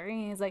super blurry,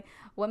 and he's like,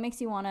 "What makes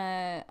you want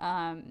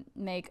to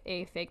make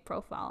a fake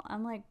profile?"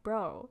 I'm like,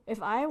 "Bro,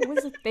 if I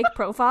was a fake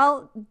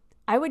profile,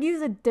 I would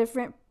use a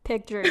different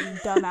picture, you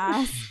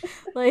dumbass."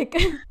 Like,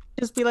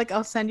 Just be like,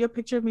 I'll send you a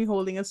picture of me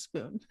holding a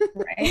spoon.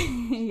 Right.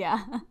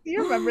 yeah. Do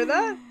you remember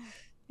that?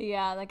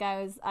 Yeah, that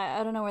guy was.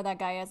 I don't know where that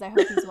guy is. I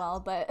hope he's well,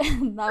 but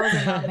that was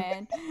a no,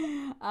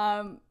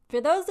 man. For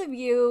those of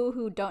you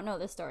who don't know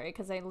the story,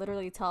 because I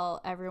literally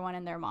tell everyone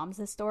and their moms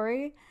this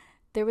story,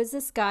 there was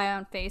this guy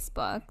on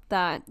Facebook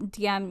that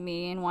DM'd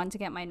me and wanted to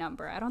get my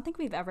number. I don't think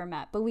we've ever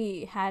met, but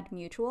we had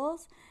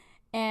mutuals,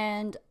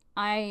 and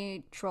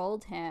I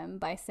trolled him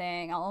by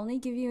saying, "I'll only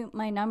give you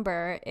my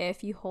number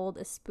if you hold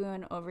a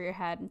spoon over your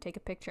head and take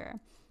a picture."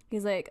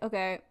 He's like,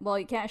 "Okay, well,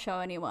 you can't show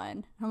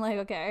anyone." I'm like,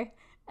 "Okay."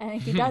 And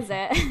he does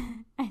it.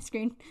 I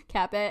screen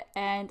cap it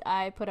and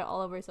I put it all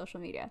over social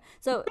media.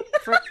 So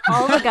for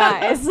all the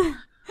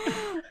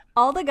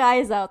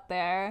guys out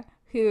there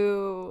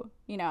who,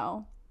 you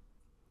know,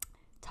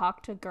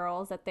 talk to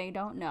girls that they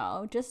don't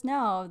know, just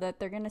know that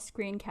they're going to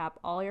screen cap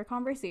all your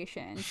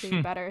conversations. So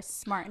you better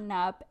smarten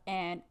up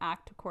and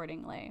act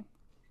accordingly,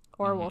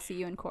 or we'll see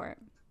you in court.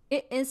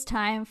 It is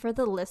time for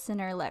the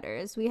listener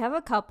letters. We have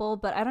a couple,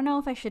 but I don't know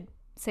if I should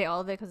say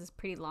all of it because it's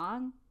pretty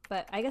long,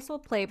 but I guess we'll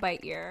play by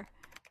ear.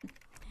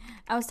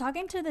 I was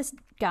talking to this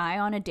guy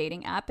on a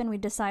dating app and we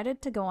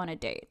decided to go on a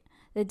date.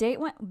 The date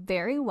went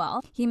very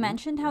well. He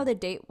mentioned how the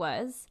date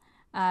was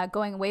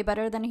going way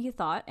better than he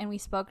thought, and we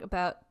spoke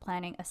about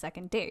planning a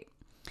second date.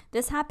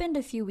 This happened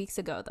a few weeks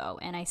ago, though,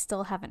 and I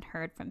still haven't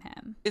heard from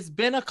him. It's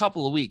been a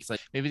couple of weeks. Like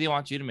maybe they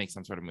want you to make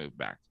some sort of move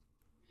back.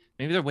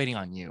 Maybe they're waiting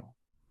on you,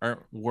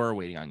 or were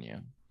waiting on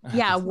you.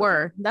 Yeah,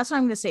 were. That's what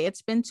I'm gonna say.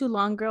 It's been too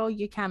long, girl.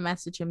 You can't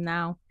message him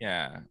now.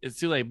 Yeah, it's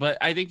too late. But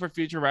I think for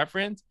future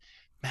reference,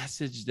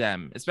 message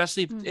them,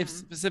 especially if Mhm.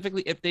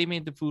 specifically if they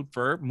made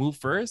the move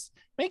first,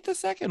 make the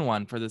second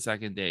one for the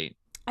second date.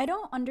 I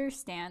don't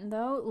understand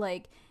though,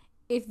 like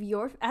if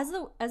you're as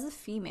a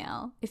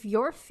female, if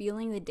you're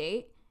feeling the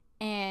date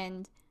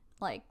and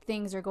like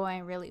things are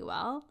going really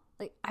well,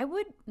 like I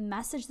would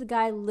message the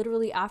guy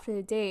literally after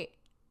the date,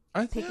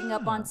 picking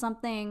up on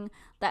something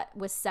that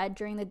was said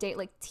during the date,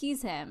 like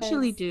tease him. I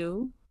usually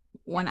do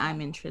when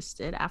I'm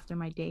interested after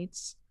my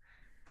dates.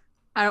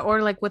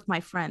 Or like with my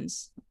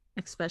friends,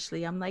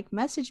 especially. I'm like,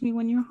 message me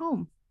when you're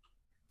home,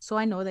 so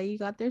I know that you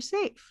got there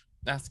safe.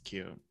 That's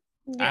cute.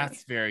 Yeah.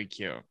 That's very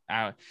cute.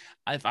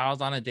 If I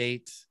was on a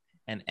date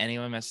and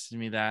anyone messaged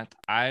me that,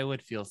 I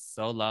would feel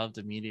so loved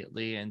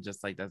immediately and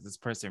just like that this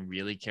person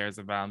really cares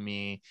about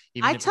me.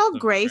 Even I if it's tell the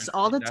Grace first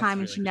all the date. That's time,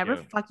 and really she never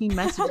cute. fucking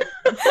messages.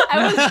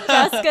 I was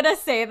just gonna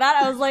say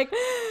that. I was like,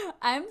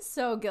 I'm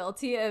so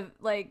guilty of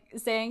like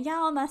saying, yeah,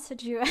 I'll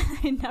message you.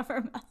 I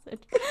never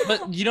message.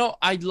 But you know,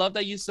 I love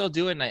that you still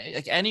do it. And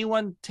like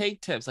anyone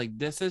take tips. Like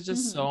this is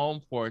just so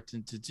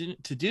important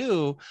to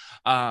do,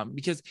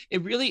 because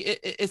it really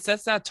it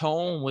sets that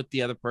tone with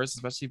the other person,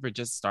 especially if you're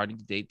just starting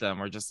to date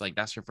them or just like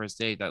that's your first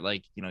date. That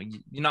like you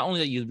not only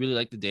that you really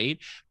like the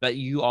date, but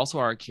you also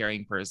are a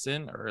caring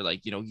person, or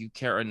like you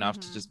care enough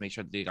to just make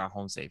sure that they got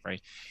home safe,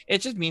 right? It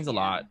just means a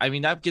lot. I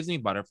mean, that gives me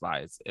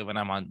butterflies when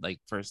I'm on like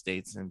first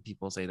dates and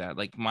people say that. that.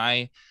 Like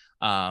my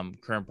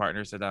current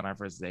partner said that on our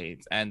first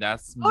dates, and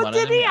that's Oh, one of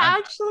did the he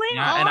actually?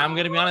 yeah, and I'm Oh.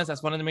 gonna be honest,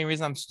 that's one of the main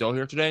reasons I'm still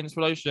here today in this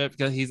relationship,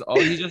 because he's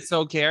just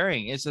so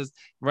caring. It's just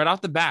right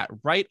off the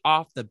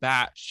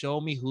bat,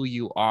 show me who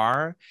you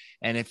are,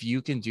 and if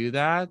you can do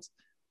that,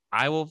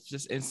 I will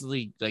just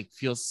instantly like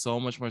feel so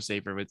much more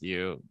safer with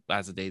you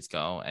as the dates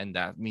go, and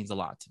that means a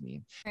lot to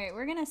me. All right,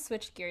 we're gonna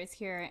switch gears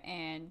here,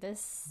 and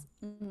this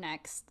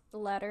next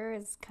letter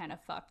is kind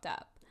of fucked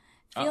up.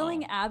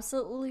 Feeling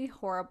absolutely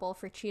horrible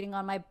for cheating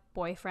on my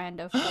boyfriend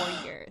of 4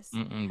 years.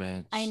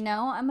 Bitch. I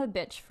know I'm a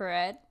bitch for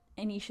it,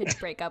 and he should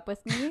break up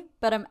with me,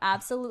 but I'm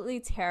absolutely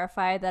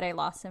terrified that I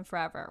lost him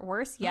forever.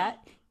 Worse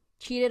yet,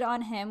 cheated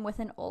on him with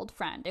an old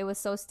friend. It was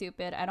so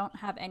stupid. I don't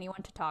have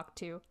anyone to talk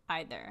to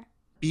either.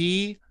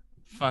 Be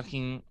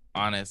fucking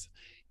honest,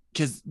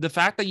 because the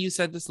fact that you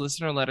sent this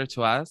listener letter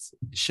to us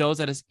shows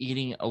that it's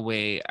eating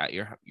away at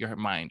your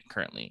mind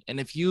currently. And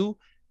if you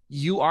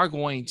are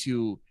going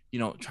to, you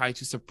know, try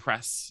to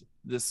suppress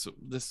this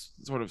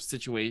sort of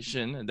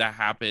situation that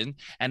happened,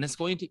 and it's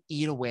going to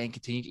eat away and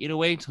continue to eat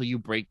away until you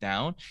break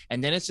down,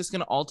 and then it's just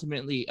going to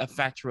ultimately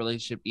affect your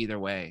relationship either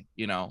way.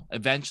 You know,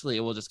 eventually it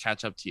will just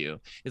catch up to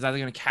you. It's either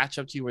going to catch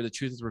up to you where the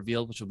truth is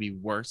revealed, which will be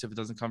worse if it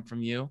doesn't come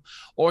from you,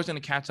 or it's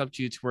going to catch up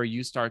to you to where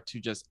you start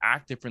to just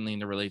act differently in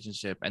the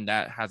relationship, and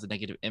that has a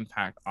negative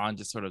impact on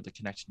just sort of the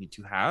connection you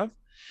two have,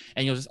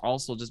 and you'll just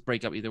also just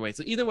break up either way.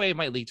 So either way it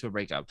might lead to a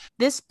breakup.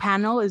 This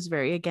panel is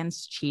very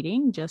against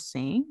cheating, just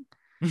saying.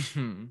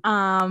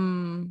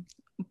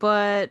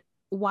 But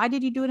why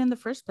did you do it in the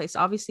first place?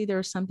 Obviously there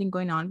was something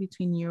going on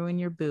between you and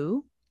your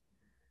boo,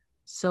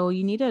 so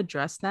you need to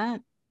address that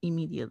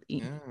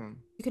immediately.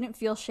 You couldn't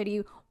feel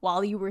shitty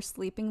while you were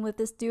sleeping with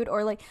this dude,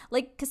 or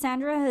like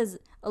Cassandra has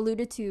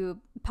alluded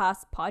to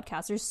past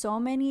podcasts, there's so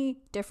many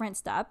different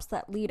steps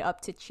that lead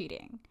up to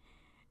cheating,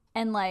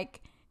 and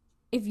like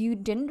if you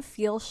didn't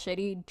feel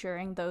shitty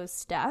during those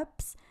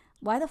steps,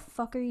 why the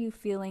fuck are you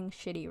feeling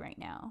shitty right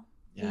now?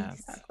 Yes.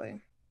 Exactly.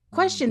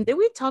 Question, did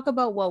we talk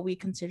about what we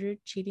considered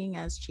cheating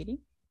as cheating?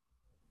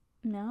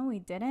 No, we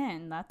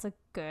didn't. That's a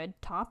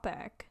good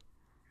topic.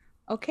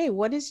 Okay,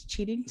 what is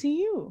cheating to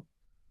you?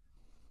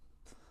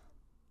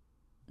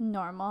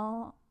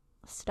 Normal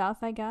stuff,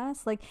 I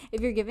guess. Like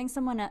if you're giving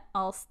someone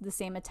else the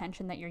same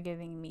attention that you're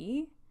giving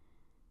me,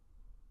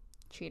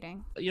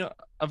 cheating. You know,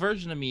 a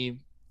version of me,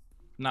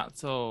 not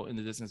so in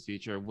the distant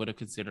future, would have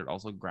considered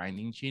also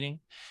grinding cheating.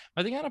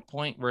 I think at a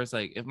point where it's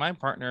like, if my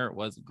partner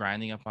was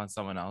grinding up on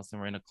someone else and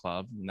we're in a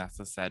club and that's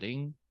the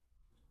setting,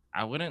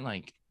 I wouldn't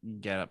like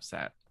get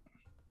upset.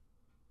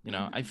 You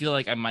know, I feel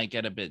like I might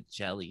get a bit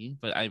jelly,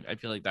 but I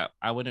feel like that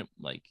I wouldn't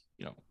like,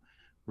 you know,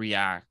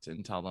 react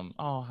and tell them,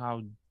 oh,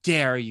 how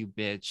dare you,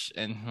 bitch,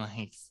 and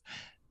like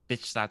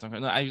bitch slap them.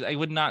 No, I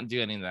would not do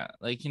any of that.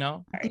 Like, you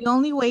know, The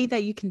only way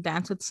that you can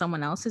dance with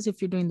someone else is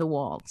if you're doing the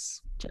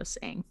waltz, just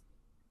saying.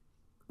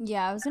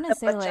 Yeah, I was gonna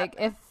say, like,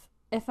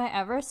 if I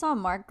ever saw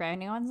Mark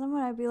grinding on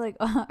someone, I'd be like,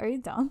 are you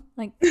dumb?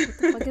 Like, what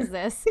the fuck is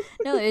this?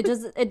 No, it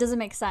doesn't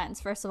make sense.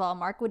 First of all,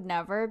 Mark would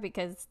never,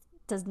 because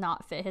it does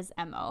not fit his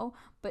MO.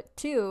 But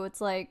two,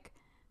 it's like,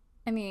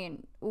 I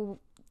mean,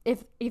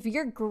 if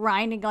you're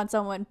grinding on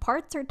someone,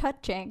 parts are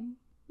touching,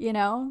 you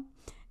know,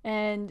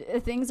 and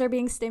things are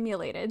being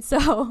stimulated.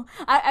 So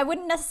I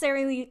wouldn't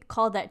necessarily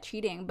call that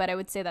cheating, but I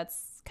would say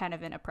that's kind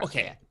of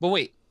inappropriate. okay, but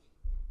wait.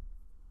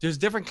 There's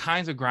different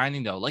kinds of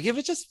grinding though. Like if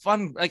it's just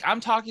fun, like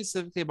I'm talking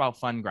specifically about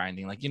fun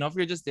grinding. Like, you know, if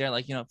you're just there,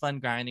 like, you know, fun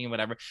grinding and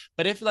whatever.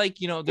 But if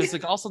like, you know, there's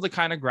like also the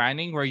kind of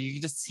grinding where you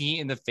can just see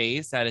in the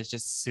face that it's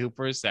just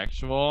super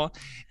sexual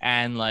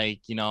and like,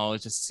 you know,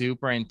 it's just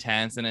super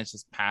intense and it's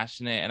just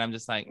passionate. And I'm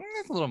just like,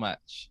 it's a little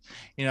much,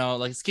 you know,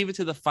 like let's keep it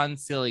to the fun,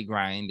 silly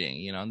grinding,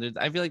 you know,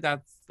 I feel like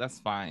that's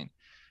fine.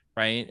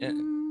 Right.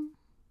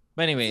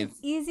 But anyways, It's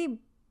an easy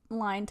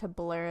line to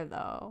blur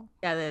though.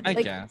 Yeah, I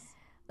like- guess.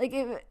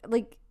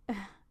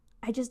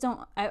 I just don't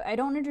I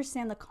don't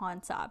understand the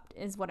concept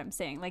is what I'm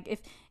saying. Like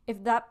if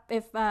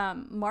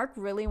Mark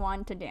really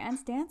wanted to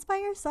dance by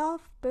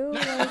yourself, boo.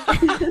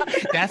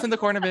 Like, Dance in the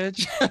corner,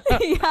 bitch.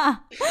 yeah.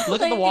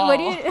 Look at the Like, wall. What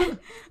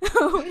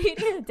do you need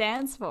to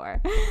dance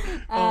for?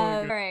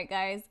 All right,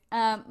 guys.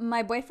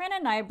 My boyfriend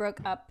and I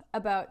broke up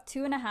about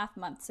 2.5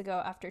 months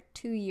ago after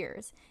 2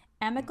 years.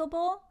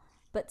 Amicable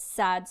but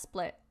sad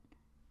split.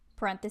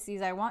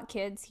 Parentheses, I want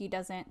kids. He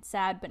doesn't.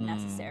 Sad but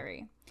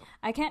necessary.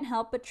 I can't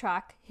help but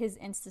track his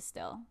Insta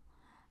still.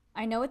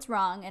 I know it's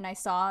wrong, and I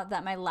saw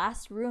that my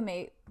last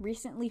roommate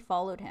recently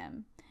followed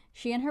him.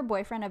 She and her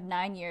boyfriend of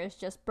 9 years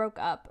just broke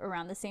up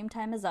around the same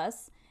time as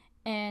us,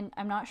 and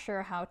I'm not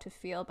sure how to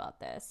feel about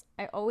this.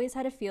 I always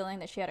had a feeling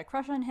that she had a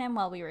crush on him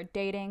while we were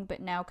dating, but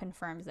now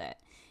confirms it.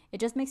 It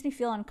just makes me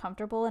feel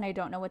uncomfortable, and I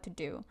don't know what to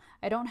do.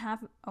 I don't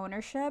have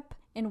ownership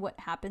in what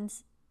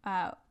happens,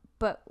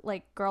 but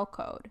like girl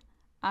code.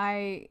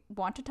 I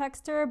want to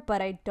text her, but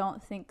I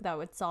don't think that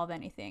would solve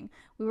anything.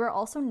 We were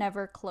also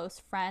never close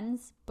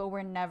friends, but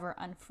we're never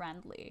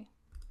unfriendly.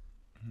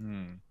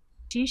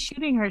 she's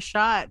shooting her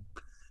shot.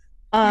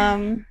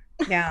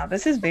 Yeah,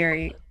 this is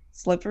very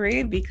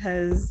slippery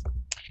because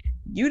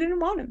you didn't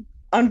want him.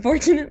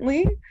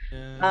 unfortunately.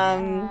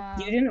 Yeah.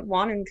 You didn't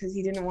want him because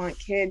he didn't want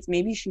kids.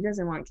 Maybe she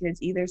doesn't want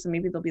kids either, so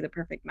maybe they'll be the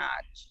perfect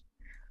match.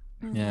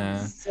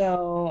 Yeah.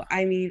 So,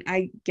 I mean,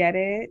 I get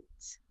it,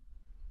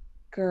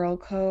 girl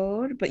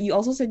code, but you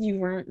also said you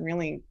weren't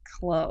really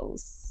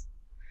close.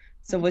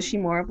 So was she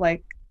more of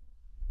like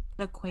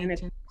an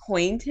Acquaintance.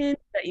 acquaintance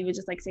that you would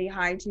just like say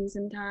hi to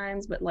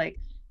sometimes, but like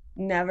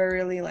never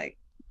really like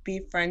be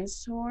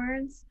friends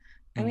towards?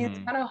 I mean, it's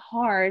Mhm. kind of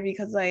hard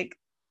because like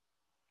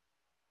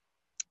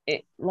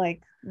it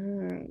like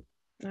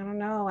I don't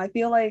know. I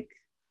feel like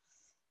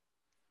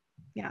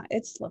yeah,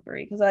 it's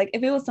slippery because like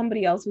if it was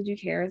somebody else, would you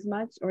care as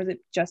much, or is it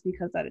just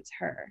because that it's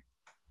her?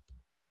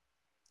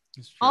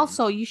 It's true.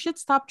 Also, you should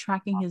stop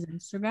tracking his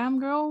Instagram,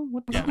 girl.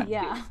 What the Yeah. fuck?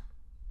 Yeah.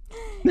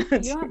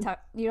 That's You don't true. have time.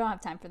 You don't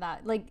have time for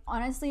that. Like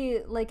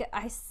honestly, like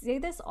I say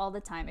this all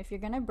the time. If you're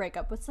gonna break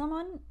up with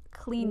someone,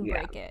 clean Yeah.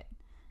 break it.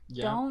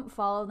 Yeah. Don't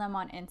follow them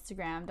on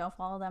Instagram. Don't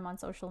follow them on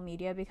social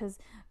media because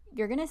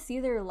you're gonna see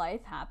their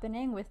life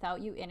happening without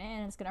you in it,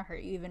 and it's gonna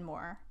hurt you even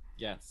more.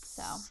 Yes.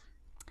 So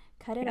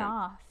cut it Yeah.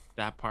 off.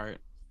 That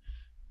part.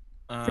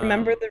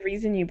 Remember the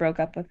reason you broke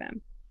up with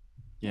him.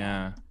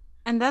 Yeah.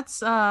 And that's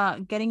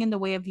getting in the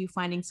way of you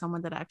finding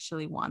someone that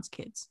actually wants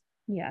kids.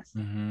 Yes.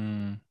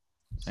 Mm-hmm.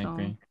 I So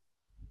agree.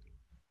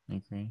 I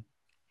agree.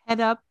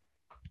 head up.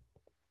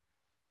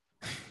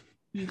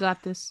 You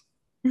got this.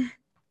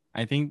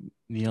 I think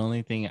the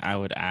only thing I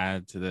would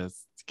add to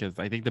this, because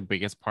I think the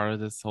biggest part of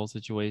this whole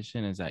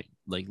situation is that,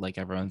 like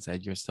everyone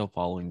said, you're still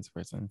following this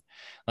person.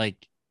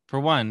 Like, for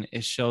one,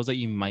 it shows that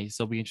you might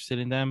still be interested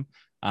in them.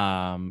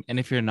 And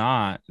if you're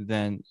not,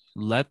 then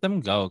let them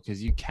go,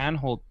 because you can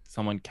hold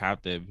someone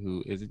captive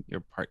who isn't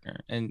your partner.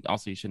 And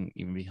also, you shouldn't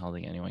even be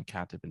holding anyone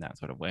captive in that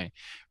sort of way,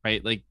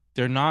 right? Like,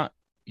 they're not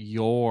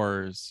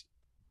yours.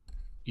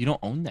 You don't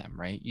own them,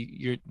 right?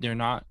 They're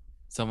not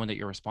someone that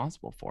you're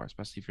responsible for,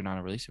 especially if you're not in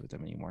a relationship with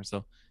them anymore.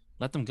 So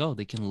let them go.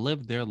 They can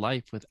live their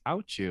life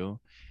without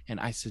you. And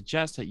I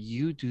suggest that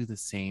you do the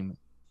same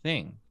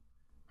thing,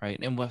 right?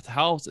 And what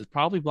helps is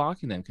probably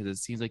blocking them, because it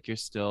seems like you're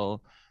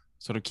still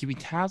sort of keeping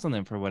tabs on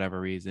them for whatever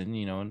reason,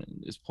 and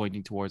is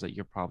pointing towards that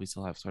you probably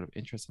still have sort of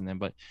interest in them.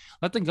 But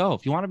let them go.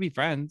 If you want to be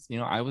friends,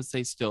 I would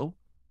say still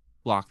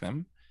block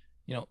them,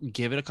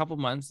 give it a couple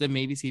months, then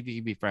maybe see if you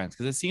can be friends.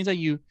 Because it seems like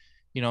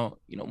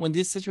when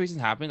these situations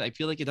happen, I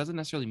feel like it doesn't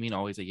necessarily mean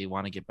always that you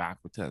want to get back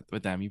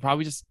with them. You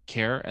probably just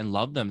care and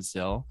love them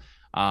still.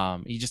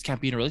 You just can't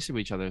be in a relationship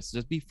with each other. So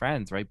just be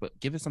friends, right? But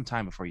give it some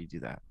time before you do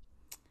that.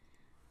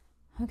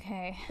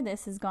 Okay,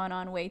 this has gone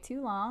on way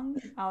too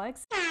long,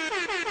 Alex.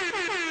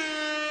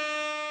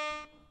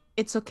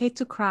 It's okay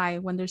to cry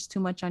when there's too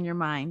much on your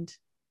mind.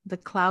 The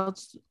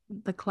clouds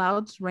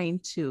rain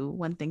too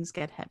when things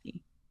get heavy.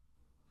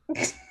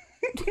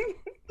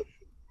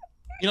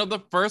 The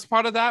first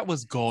part of that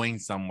was going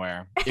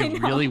somewhere. I It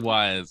know. really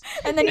was.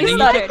 And then And you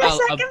then you stuttered.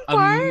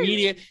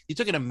 took you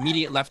took an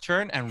immediate left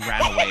turn and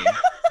ran away.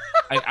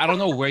 I don't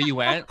know where you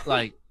went.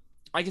 Like,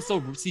 I can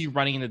still see you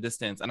running in the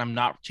distance, and I'm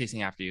not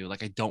chasing after you.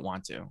 Like, I don't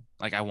want to.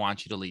 Like, I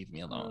want you to leave me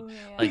alone. Oh,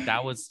 man. Like,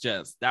 that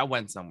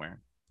went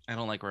somewhere. I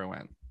don't like where it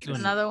went. It was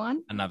Another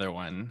one? Another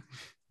one.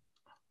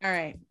 All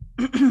right.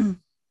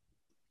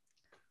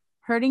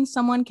 Hurting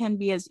someone can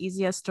be as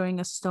easy as throwing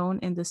a stone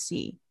in the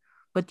sea.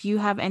 But do you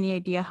have any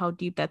idea how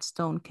deep that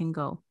stone can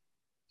go?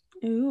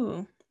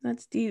 Ooh,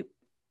 that's deep.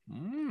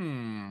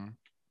 I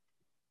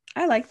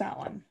like that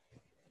one.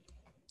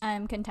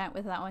 I'm content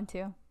with that one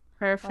too.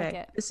 Perfect.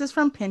 it. This is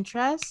from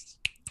Pinterest.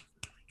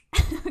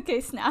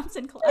 Okay, snaps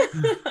and claps.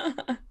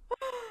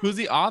 Who's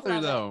the author,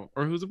 Love it. though?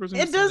 Or who's the person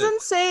who It said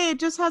doesn't say. It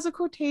just has a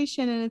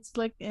quotation, and it's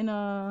like in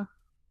a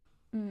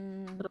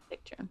little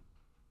picture.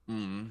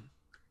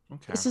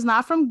 Okay. This is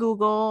not from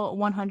Google.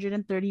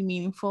 130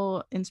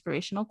 meaningful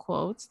inspirational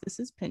quotes. This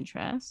is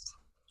Pinterest.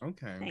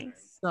 Okay.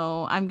 Nice.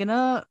 So I'm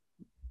gonna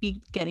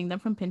be getting them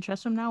from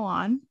Pinterest from now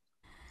on.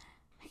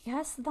 I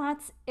guess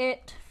that's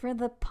it for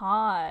the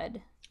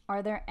pod.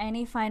 Are there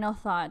any final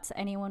thoughts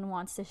anyone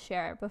wants to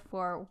share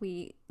before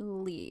we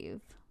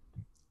leave?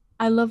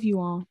 I love you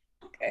all.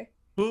 Okay.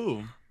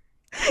 Who?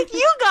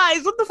 You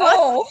guys, what the fuck?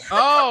 Oh,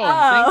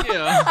 Oh, thank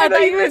you. I thought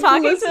you were meant the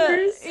talking to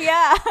listeners.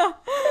 yeah.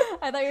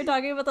 I thought you were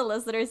talking about the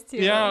listeners too.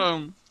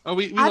 Yeah. Oh,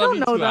 we I love don't you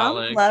know too, them.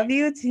 Alex. love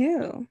you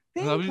too.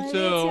 Love you Love too.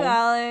 you too,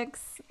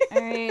 Alex.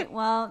 All right.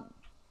 Well,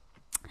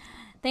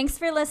 thanks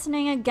for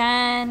listening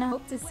again.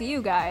 Hope to see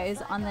you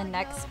guys on the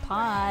next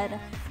pod.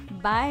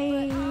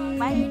 Bye.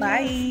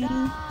 Bye.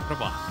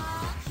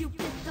 Bye-bye. You